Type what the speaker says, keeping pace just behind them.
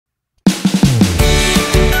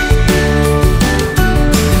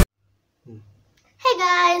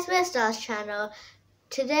guys, we're Star's channel.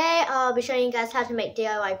 Today I'll be showing you guys how to make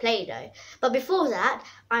DIY Play-Doh. But before that,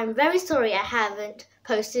 I'm very sorry I haven't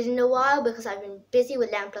posted in a while because I've been busy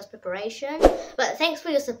with Lamb Plus preparation. But thanks for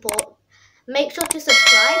your support. Make sure to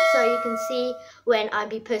subscribe so you can see when I'll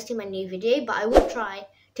be posting my new video. But I will try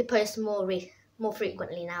to post more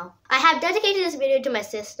frequently now. I have dedicated this video to my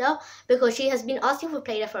sister because she has been asking for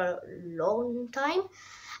Play-Doh for a long time.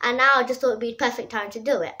 And now I just thought it would be the perfect time to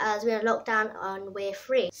do it as we're in lockdown and we're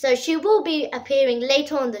free. So she will be appearing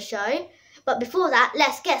later on the show. But before that,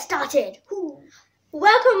 let's get started.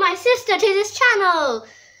 Welcome my sister to this channel.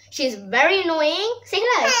 She's very annoying. Say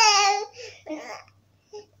hello.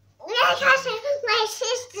 Welcome to my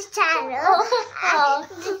sister's channel.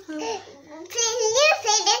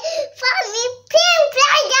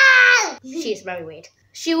 She's very weird.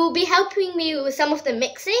 She will be helping me with some of the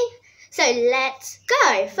mixing. So let's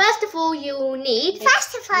go. First of all, you will need a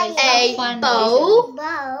bowl.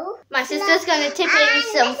 My sister's going to tip in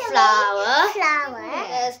some flour.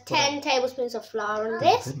 There's 10 tablespoons of flour in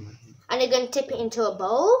this. And you're going to tip it into a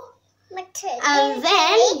bowl. And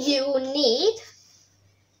then you will need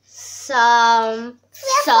some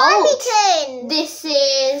salt. This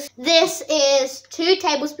is 2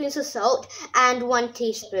 tablespoons of salt and 1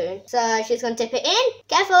 teaspoon. So she's going to tip it in.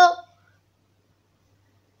 Careful.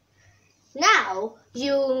 Now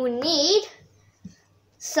you need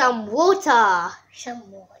some water.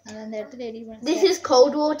 This is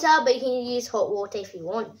cold water, but you can use hot water if you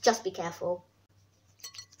want. Just be careful.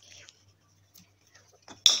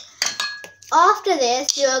 After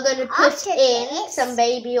this, you're going to put in some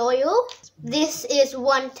baby oil. This is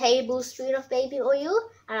 1 tablespoon of baby oil,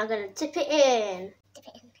 and I'm going to tip it in.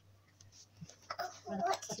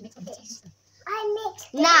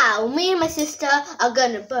 Now, me and my sister are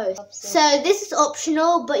going to both. So this is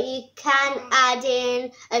optional, but you can add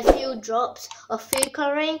in a few drops of food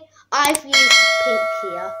colouring. I've used pink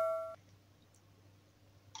here.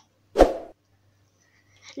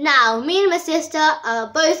 Now, me and my sister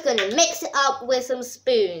are both going to mix it up with some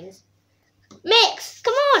spoons. Mix!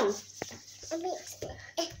 Come on!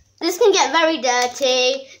 This can get very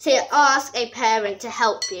dirty, so ask a parent to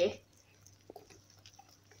help you.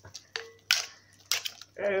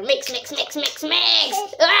 Mix, mix, mix, mix, mix!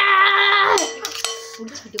 Ah!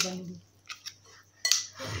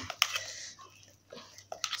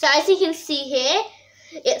 So as you can see here,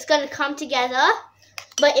 it's going to come together,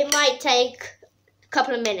 but it might take a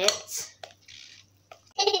couple of minutes.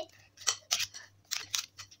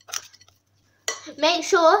 Make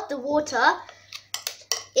sure the water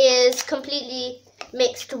is completely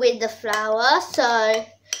mixed with the flour so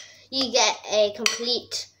you get a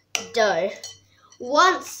complete dough.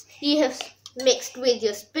 Once you have mixed with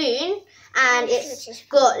your spoon and it's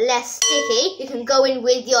got less sticky, you can go in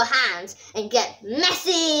with your hands and get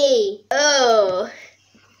messy. Oh,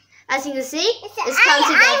 as you can see, it's come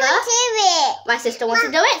together. My sister wants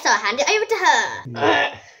to do it, so I'll hand it over to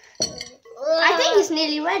her. I think it's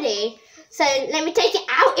nearly ready. So let me take it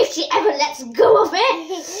out if she ever lets go of it.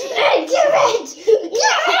 Give it!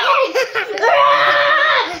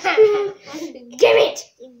 Give it!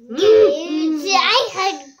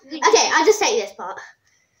 Okay, I'll just take this part.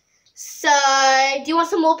 So, do you want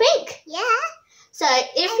some more pink? Yeah. So,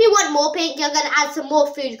 if you want more pink, you're going to add some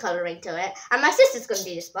more food colouring to it. And my sister's going to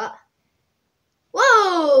do this part.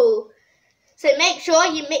 Whoa! So, make sure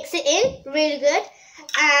you mix it in really good.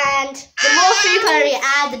 And the more food colouring you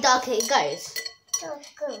add, the darker it goes.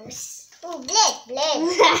 Oh, blend.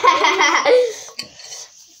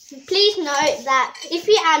 Please note that if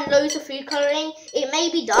you add loads of food colouring, it may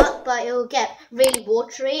be dark, but it will get really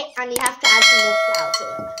watery, and you have to add some more flour to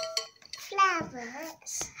it.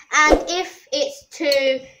 And if it's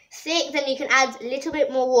too thick, then you can add a little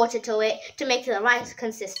bit more water to it to make it the right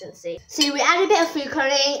consistency. So we add a bit of food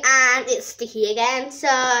colouring, and it's sticky again. So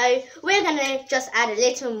we're going to just add a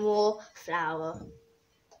little more flour.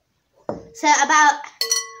 So about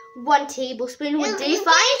 1 tablespoon would do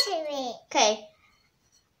fine. Okay.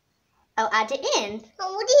 I'll add it in. 3,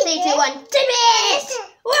 2, 1, tip it!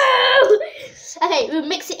 Woo! Okay, we'll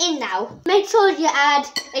mix it in now. Make sure you add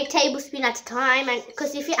a tablespoon at a time, and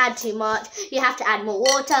because if you add too much, you have to add more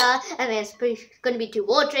water, and then it's going to be too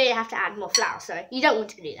watery, you have to add more flour, so you don't want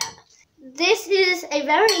to do that. This is a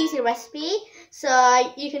very easy recipe,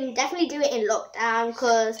 so you can definitely do it in lockdown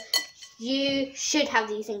because you should have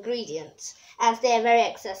these ingredients as they're very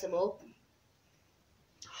accessible.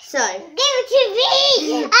 So, give it to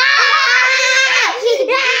me!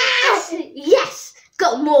 Yes!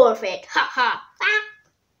 Got more of it. Ha ha.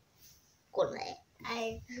 Got it.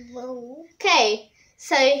 Okay,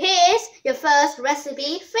 So here's your first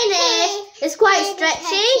recipe finished. It's quite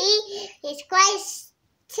stretchy. It's quite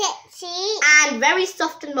stretchy. And very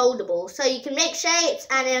soft and moldable. So you can make shapes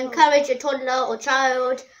and encourage your toddler or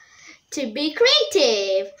child to be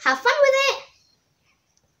creative. Have fun with it.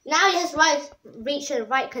 Now you just reach the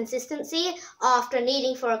right consistency after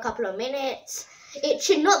kneading for a couple of minutes. It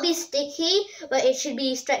should not be sticky, but it should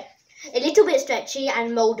be a little bit stretchy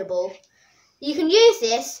and moldable. You can use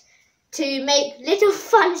this to make little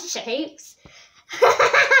fun shapes.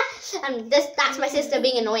 And that's my sister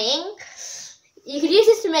being annoying. You can use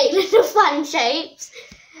this to make little fun shapes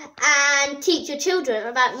and teach your children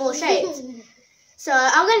about more shapes. So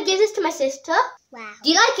I'm going to give this to my sister. Wow. Do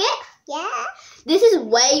you like it? Yeah. This is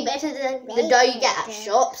way better than the dough you get at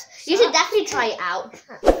shops. You should definitely try it out.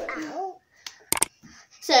 Ow.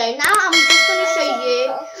 So now I'm just going to show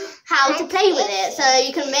you how to play with it so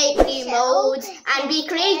you can make new molds and be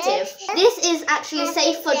creative. This is actually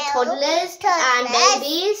safe for toddlers and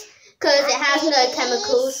babies because it has no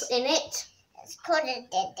chemicals in it.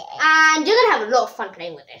 And you're going to have a lot of fun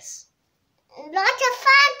playing with this. Lots of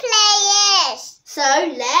fun players. So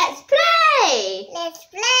let's play. Let's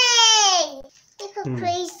play. Look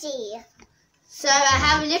crazy. So I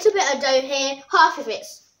have a little bit of dough here. Half of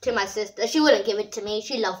it's to my sister. She wouldn't give it to me.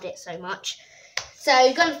 She loved it so much. So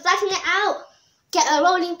you're going to flatten it out. Get a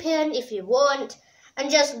rolling pin if you want. And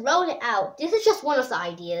just roll it out. This is just one of the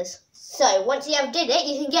ideas. So once you have did it,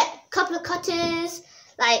 you can get a couple of cutters.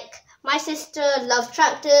 Like my sister loves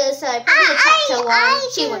tractors. So probably the tractor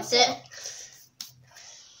one. She wants it.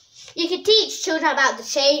 You can teach children about the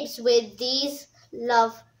shapes with these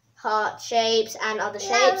love heart shapes and other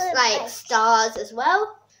shapes like stars as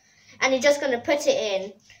well. And you're just going to put it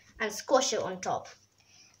in and squash it on top.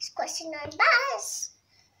 Squash it on bus.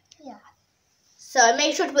 Yeah. So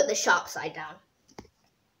make sure to put the sharp side down.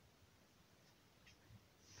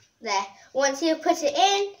 There. Once you put it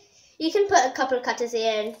in, you can put a couple of cutters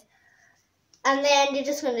in. And then you're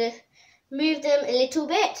just going to move them a little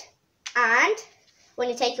bit. And when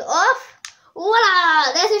you take it off,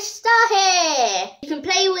 voila, there's a star here. You can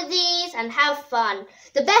play with these and have fun.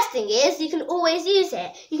 The best thing is you can always use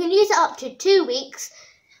it. You can use it up to 2 weeks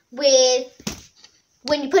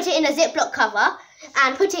when you put it in a Ziploc cover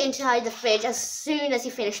and put it inside the fridge as soon as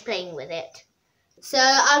you finish playing with it. So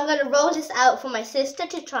I'm going to roll this out for my sister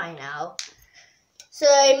to try now. So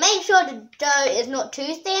make sure the dough is not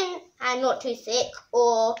too thin and not too thick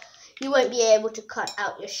or you won't be able to cut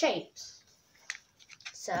out your shapes.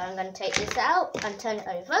 So I'm going to take this out and turn it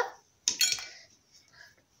over.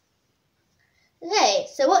 Okay,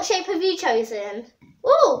 so what shape have you chosen?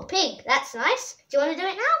 Ooh, pig, that's nice. Do you want to do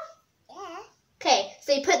it now? Yeah. Okay,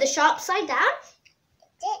 so you put the sharp side down.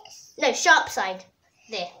 This. No, sharp side.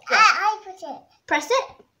 There. I put it. Press it.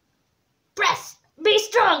 Press. Be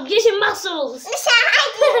strong. Use your muscles.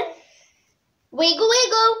 Wiggle,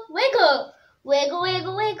 wiggle, wiggle. Wiggle,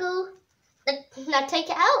 wiggle, wiggle. Now take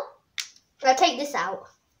it out. Now take this out.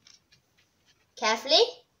 Carefully.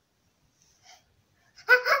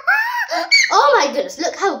 Oh my goodness,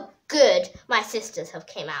 look how good my sisters have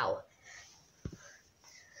came out.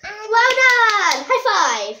 Well done!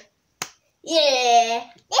 High five! Yeah!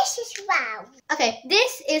 This is wow. Okay,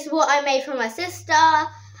 this is what I made for my sister. I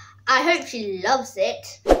hope she loves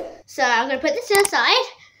it. So I'm going to put this to the side.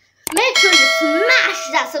 Make sure you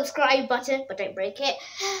smash that subscribe button, but don't break it.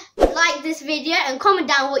 Like this video and comment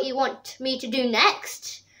down what you want me to do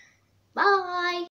next. Bye!